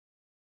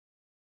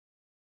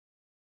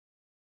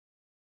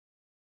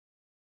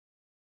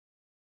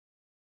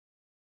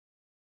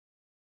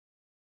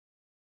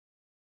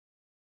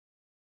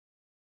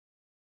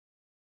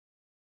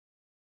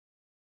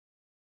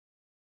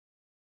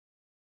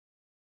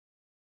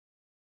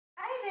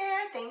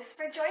Thanks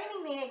for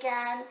joining me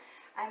again.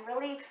 I'm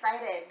really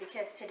excited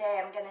because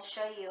today I'm going to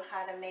show you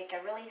how to make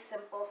a really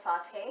simple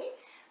saute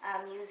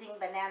using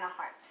banana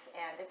hearts.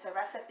 And it's a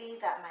recipe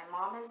that my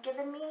mom has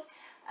given me.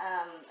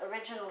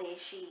 Originally,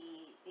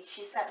 she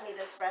sent me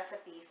this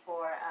recipe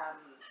for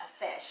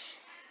a fish,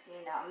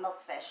 a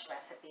milkfish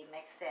recipe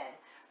mixed in.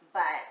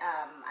 But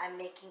I'm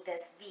making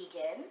this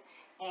vegan,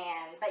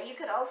 but you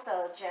could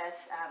also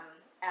just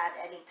add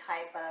any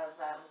type of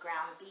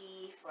ground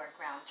beef or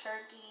ground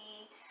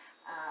turkey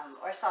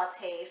or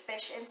saute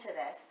fish into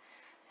this.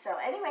 So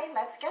anyway,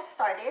 let's get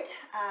started.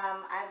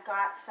 I've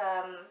got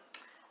some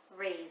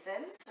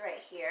raisins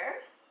right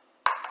here,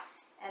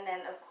 and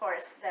then of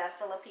course the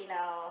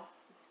Filipino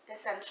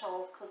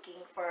essential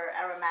cooking for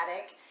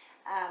aromatic,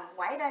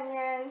 white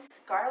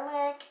onions,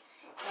 garlic,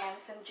 and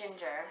some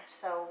ginger.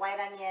 So white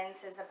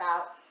onions is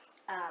about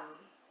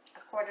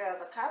a quarter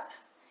of a cup.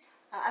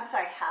 I'm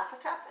sorry, half a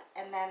cup,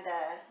 and then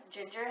the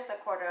ginger is a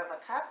quarter of a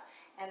cup,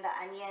 and the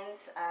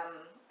onions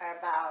are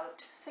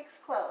about 6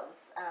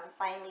 cloves,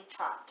 finely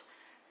chopped.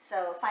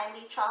 So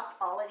finely chop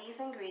all of these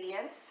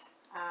ingredients.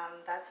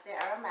 That's the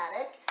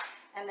aromatic.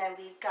 And then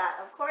we've got,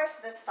 of course,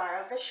 the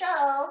star of the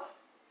show,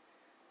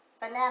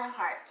 banana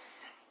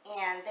hearts.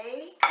 And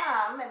they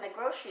come in the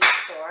grocery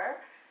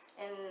store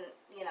in,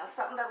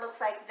 something that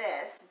looks like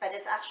this, but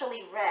it's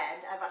actually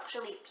red. I've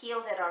actually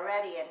peeled it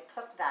already and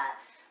cooked that.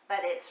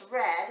 But it's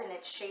red and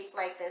it's shaped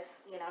like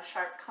this,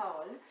 sharp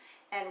cone.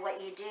 And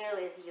what you do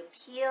is you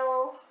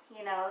peel,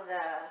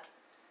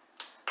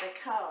 the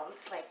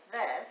cones like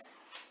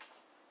this.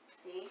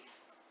 See?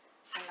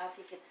 I don't know if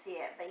you could see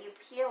it, but you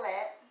peel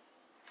it.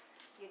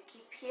 You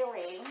keep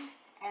peeling,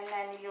 and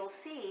then you'll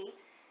see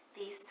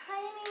these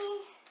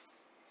tiny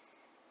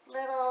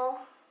little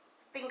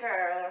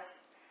finger-like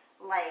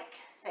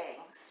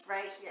things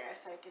right here,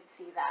 so you can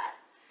see that.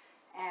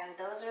 And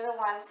those are the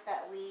ones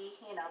that we,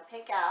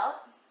 pick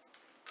out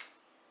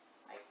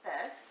like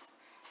this.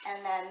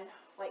 And then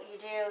what you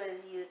do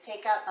is you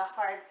take out the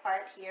hard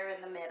part here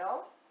in the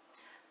middle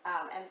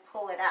and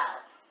pull it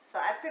out. So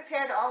I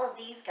prepared all of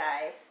these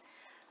guys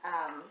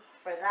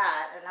for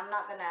that, and I'm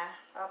not gonna,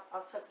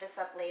 I'll cook this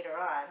up later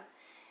on.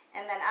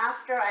 And then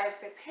after I've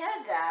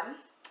prepared them,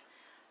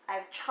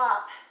 I've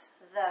chopped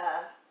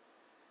the,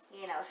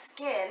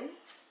 skin,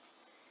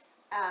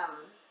 and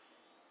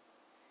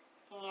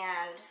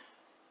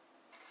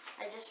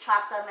I just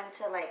chop them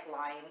into like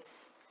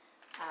lines,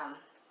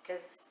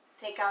 because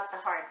take out the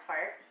hard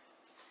part,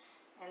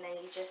 and then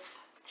you just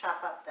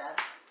chop up the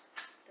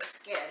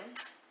skin.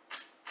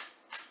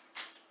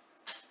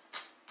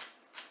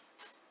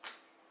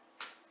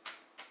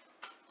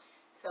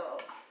 So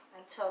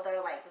until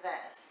they're like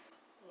this,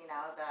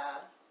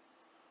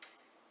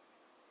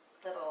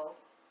 the little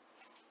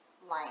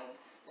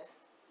lines, just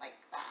like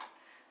that.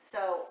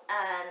 So,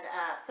 and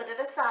put it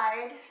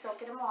aside,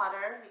 soak it in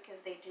water,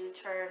 because they do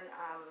turn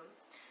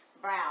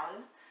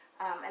brown.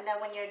 And then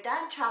when you're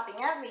done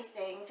chopping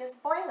everything,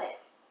 just boil it.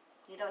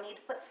 You don't need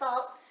to put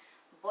salt.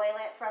 Boil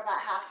it for about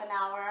half an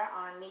hour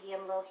on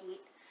medium-low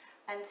heat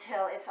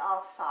until it's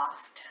all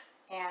soft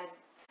and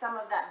some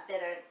of that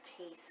bitter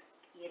taste,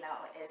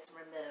 is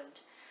removed.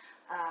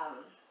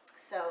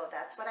 So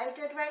that's what I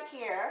did right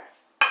here,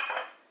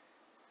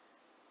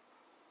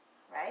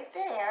 right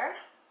there,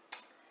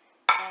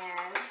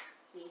 and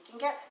we can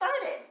get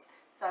started.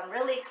 So I'm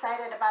really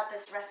excited about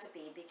this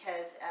recipe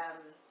because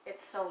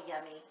it's so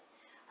yummy.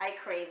 I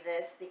crave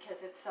this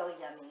because it's so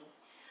yummy.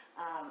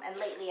 And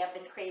lately I've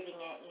been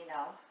craving it,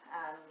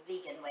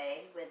 vegan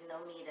way with no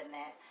meat in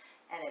it,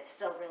 and it's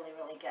still really,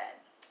 really good.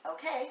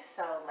 Okay,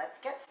 so let's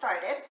get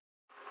started.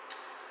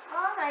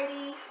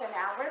 Alrighty, so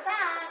now we're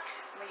back.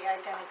 We are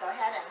going to go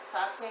ahead and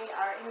saute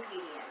our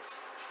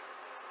ingredients.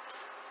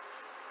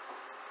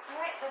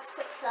 Alright, let's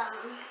put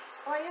some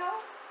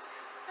oil.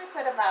 I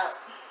put about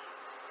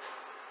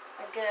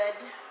a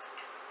good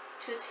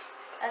 2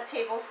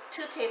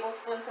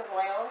 tablespoons of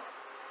oil,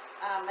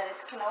 but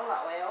it's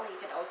canola oil. You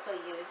could also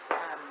use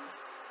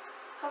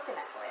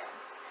coconut oil.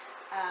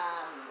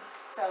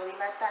 So we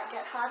let that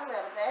get hot a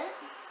little bit.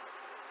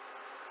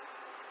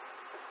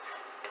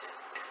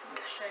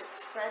 Make sure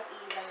it's spread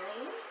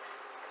evenly.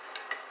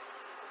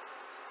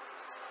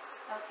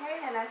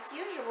 Okay, and as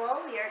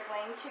usual, we are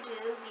going to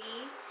do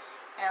the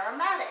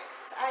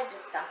aromatics. I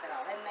just dump it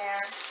all in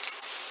there.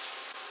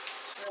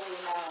 Really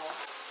no.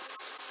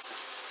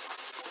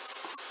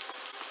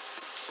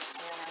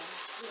 And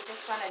we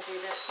just want to do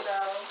this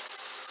slow.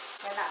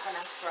 We're not going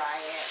to fry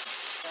it.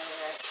 So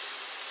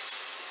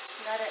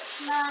let it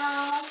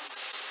smell.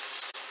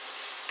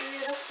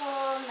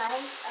 Beautiful,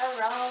 nice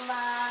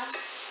aroma.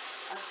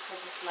 Oh, I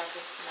just love the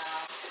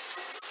smell.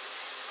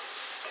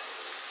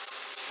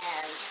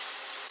 And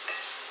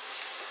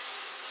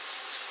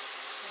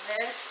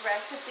this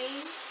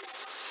recipe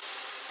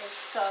is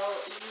so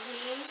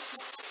easy.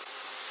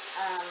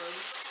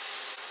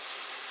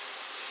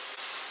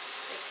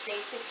 It's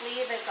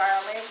basically the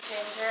garlic,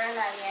 ginger,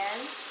 and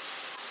onions.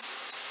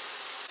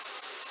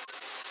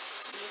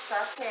 You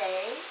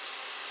saute.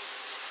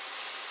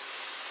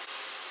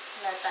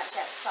 Let that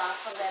get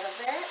soft a little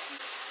bit.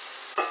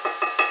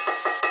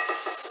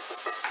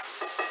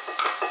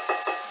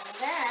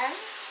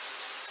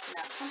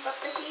 amp up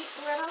the heat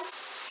a little.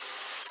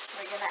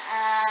 We're gonna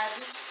add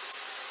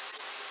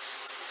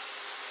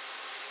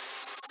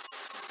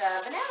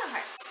the banana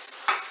hearts.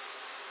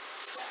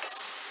 So,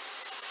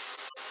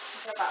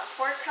 it's about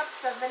 4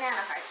 cups of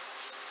banana hearts.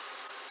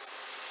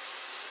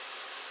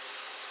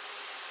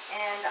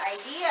 And the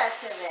idea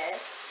to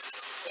this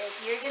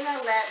is you're gonna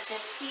let the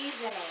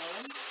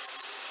seasoning,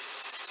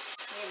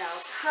 you know,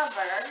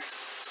 cover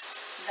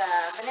the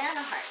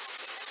banana hearts.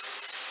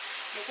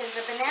 Because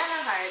the banana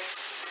hearts,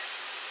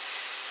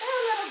 they're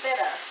a little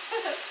bitter,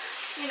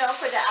 you know,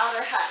 for the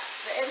outer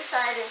husk. The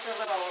inside is a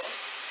little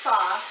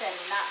soft and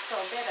not so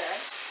bitter,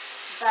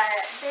 but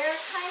they're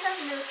kind of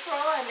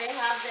neutral, and they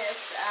have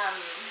this,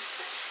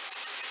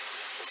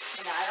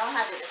 you know, I don't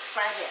know how to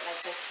describe it,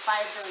 like this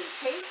fibery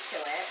taste to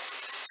it.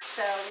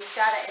 So we've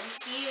got to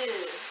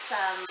infuse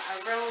some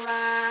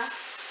aroma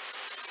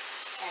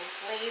and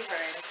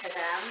flavor into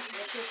them,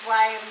 which is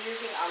why I'm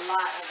using a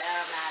lot of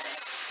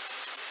aromatics,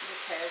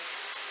 because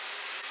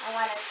I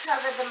want to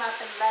cover them up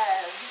in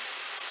love.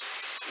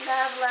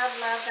 Love, love,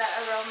 love that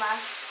aroma.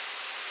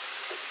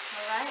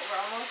 Alright,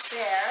 we're almost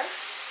there.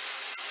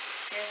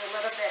 There's a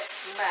little bit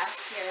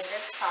left here in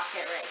this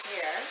pocket right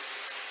here.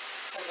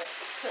 So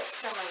let's put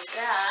some of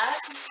that.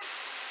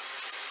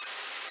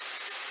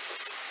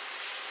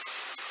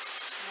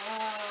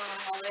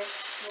 I wish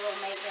you will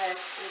make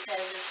this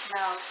because it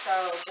smells so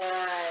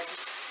good.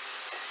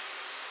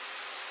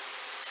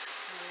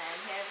 And then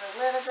here's a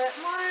little bit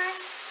more.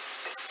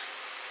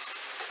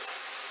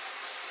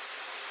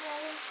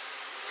 Okay.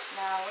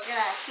 Now we're going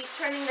to keep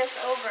turning this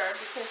over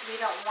because we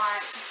don't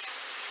want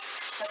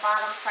the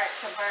bottom part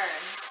to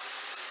burn.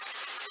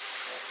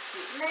 Just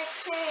keep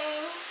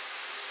mixing.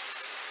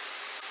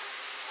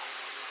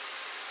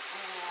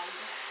 And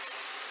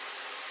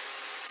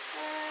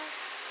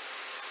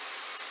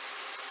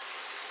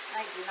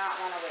I do not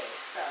want to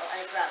waste, so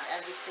I grabbed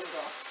every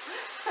single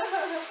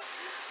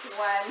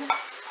one.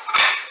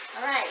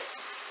 Alright,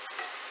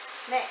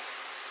 mix.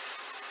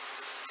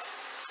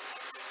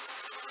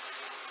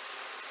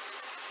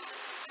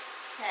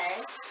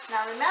 Okay,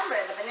 now remember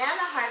the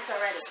banana heart's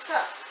already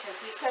cooked because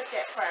you cooked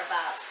it for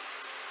about,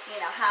 you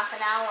know, half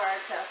an hour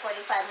to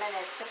 45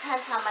 minutes,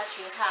 depends how much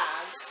you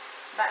have.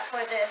 But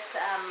for this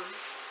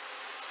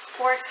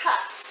 4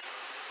 cups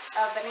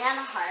of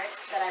banana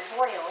hearts that I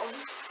boiled,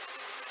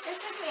 it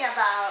took me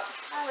about,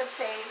 I would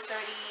say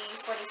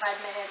 30, 45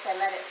 minutes. I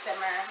let it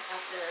simmer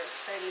after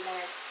 30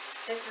 minutes.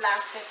 This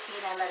last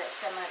 15 I let it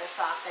simmer to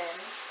soften.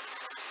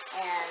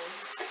 And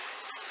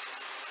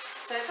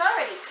so it's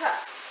already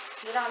cooked.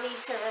 You don't need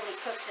to really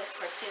cook this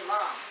for too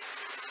long.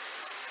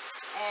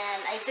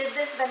 And I did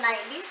this the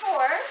night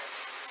before.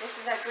 This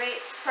is a great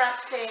prep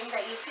thing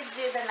that you could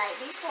do the night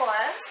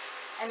before.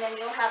 And then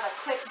you'll have a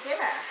quick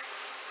dinner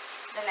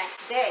the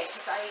next day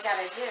because all you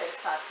gotta do is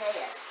saute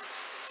it.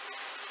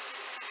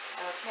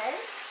 Okay,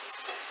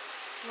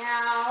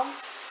 now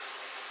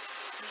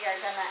we are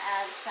going to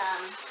add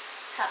some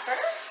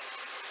pepper,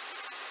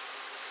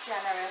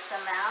 generous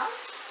amount,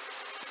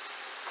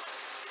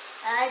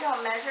 and I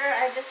don't measure,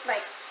 I just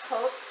like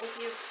coat. If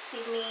you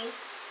see me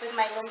with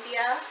my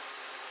lumpia,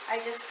 I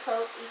just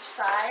coat each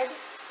side,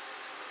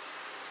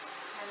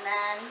 and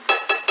then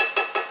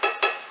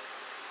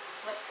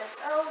flip this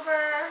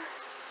over,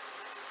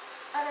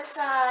 other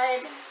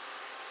side.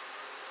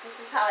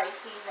 This is how I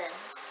season.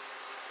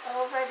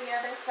 Over the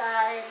other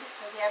side,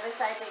 because the other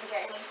side didn't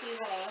get any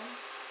seasoning.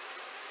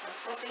 I'm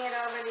flipping it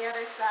over the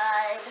other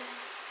side,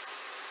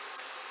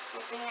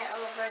 flipping it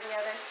over the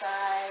other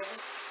side.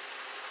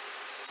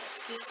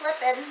 Just keep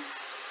flipping.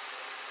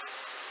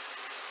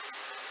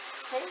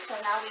 Okay, so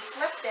now we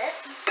flipped it.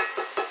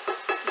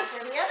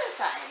 Season the other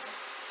side.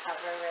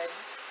 Cover with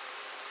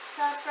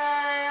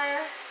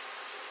pepper,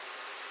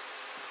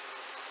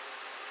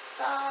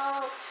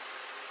 salt,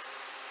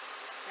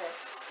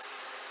 just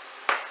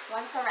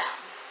once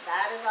around.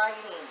 That is all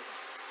you need.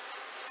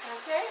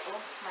 Okay?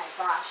 Oh my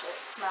gosh, it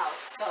smells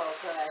so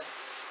good.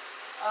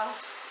 Oh,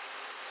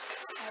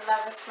 I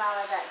love the smell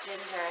of that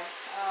ginger.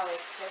 Oh,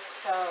 it's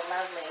just so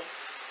lovely.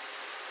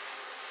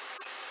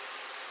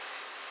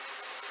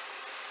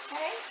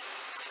 Okay?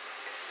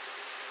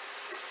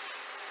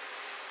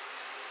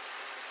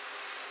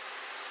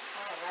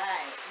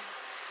 Alright.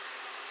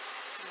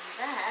 And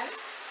then,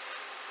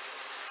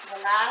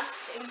 the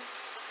last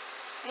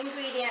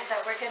ingredient that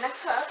we're going to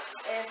cook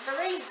is the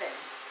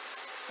raisins.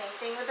 Same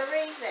thing with the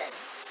raisins.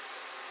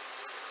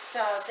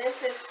 So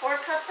this is 4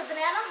 cups of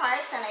banana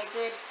hearts, and I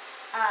did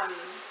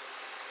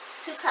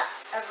 2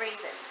 cups of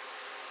raisins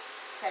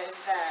because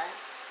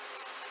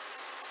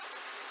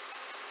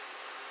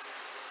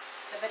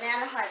the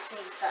banana hearts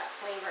needs that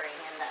flavoring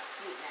and that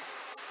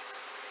sweetness.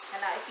 And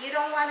now if you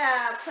don't want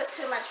to put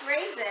too much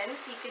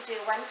raisins, you could do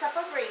 1 cup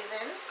of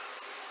raisins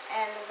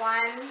and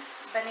 1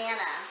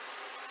 banana,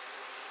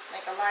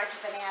 like a large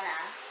banana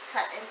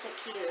cut into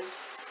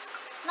cubes.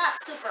 Not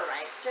super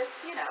ripe,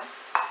 just, you know,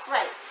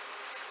 ripe.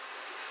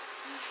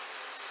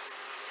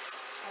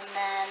 And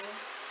then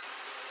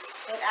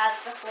it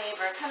adds the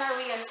flavor, kind of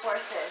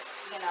reinforces,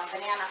 you know,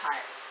 banana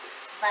heart.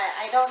 But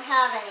I don't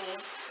have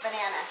any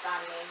bananas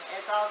on me.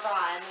 It's all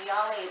gone. We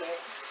all ate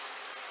it.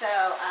 So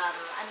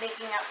I'm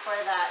making up for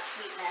that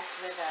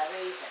sweetness with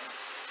raisins,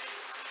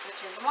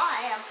 which is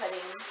why I'm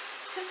putting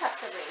 2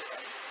 cups of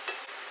raisins.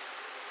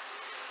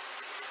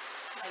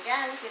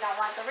 Again, if you don't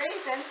want the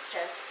raisins,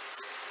 just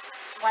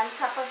 1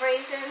 cup of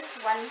raisins,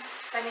 1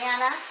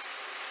 banana,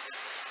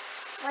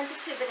 1 to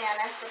 2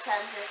 bananas,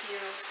 depends if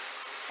you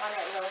want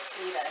it a little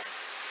sweeter.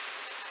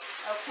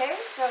 Okay,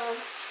 so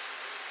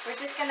we're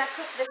just going to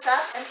cook this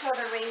up until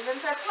the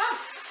raisins are plump.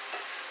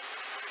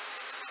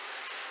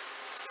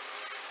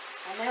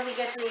 And then we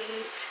get to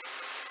eat.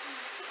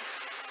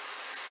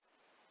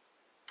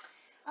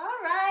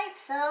 Alright,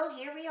 so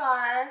here we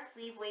are.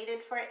 We've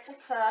waited for it to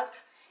cook.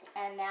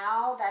 And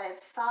now that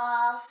it's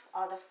soft,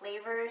 all the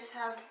flavors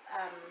have,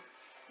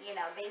 you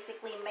know,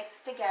 basically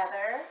mixed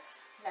together.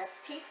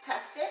 Let's taste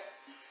test it.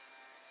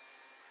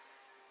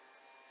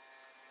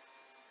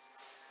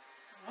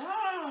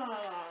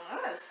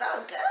 That is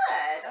so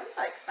good. I'm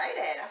so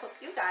excited. I hope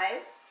you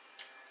guys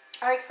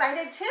are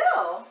excited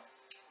too.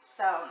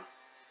 So,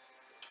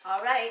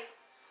 all right.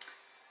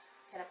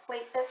 I'm gonna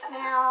plate this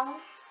now.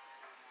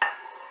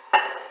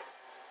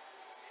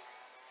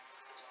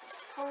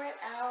 Just pour it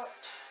out.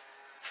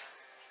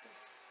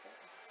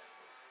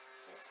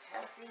 It's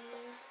heavy,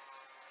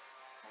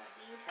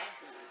 heavy,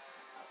 heavy. I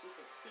don't know if you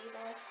can see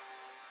this.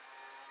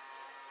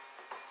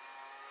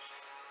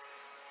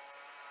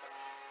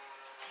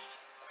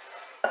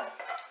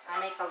 I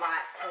make a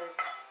lot because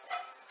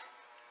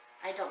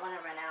I don't want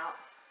to run out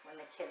when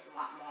the kids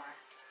want more.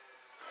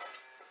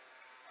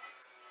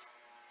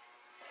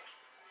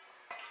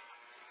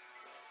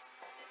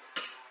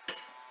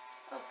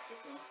 Oh,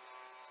 excuse me.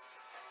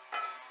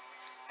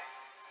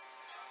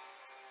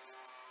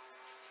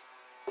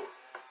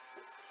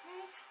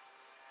 Okay.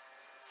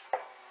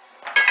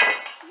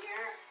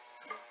 Here.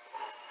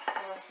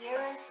 So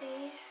here is the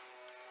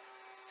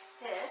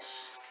dish.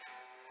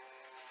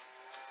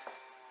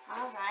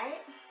 All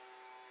right.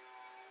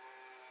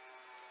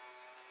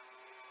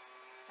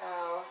 So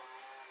I'm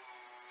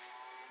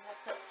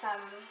gonna put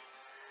some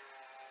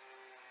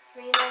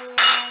green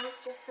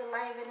onions just to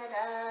liven it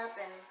up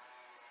and,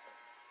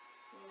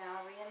 you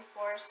know,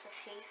 reinforce the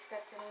taste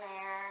that's in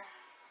there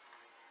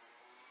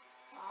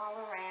all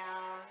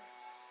around.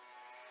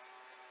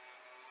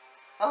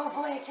 Oh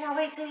boy, I can't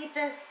wait to eat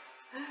this.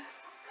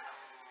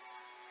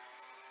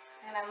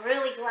 And I'm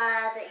really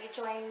glad that you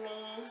joined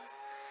me.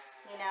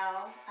 You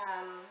know,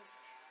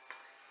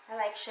 I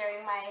like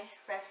sharing my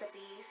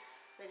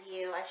recipes with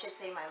you. I should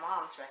say my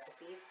mom's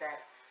recipes that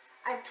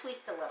I've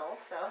tweaked a little.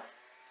 So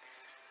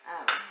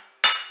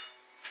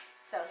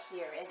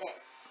here it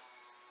is.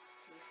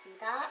 Do you see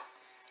that?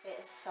 It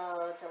is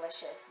so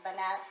delicious.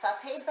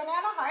 Sauteed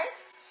banana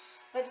hearts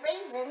with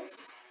raisins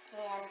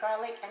and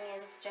garlic,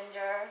 onions,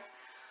 ginger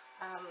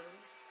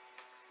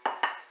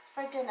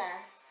for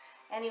dinner.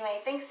 Anyway,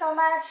 thanks so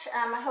much.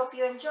 I hope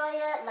you enjoy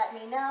it. Let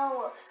me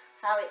know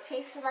how it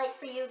tasted like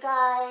for you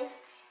guys.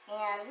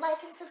 And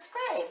like and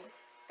subscribe.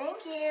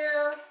 Thank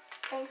you.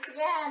 Thanks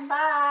again.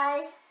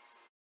 Bye.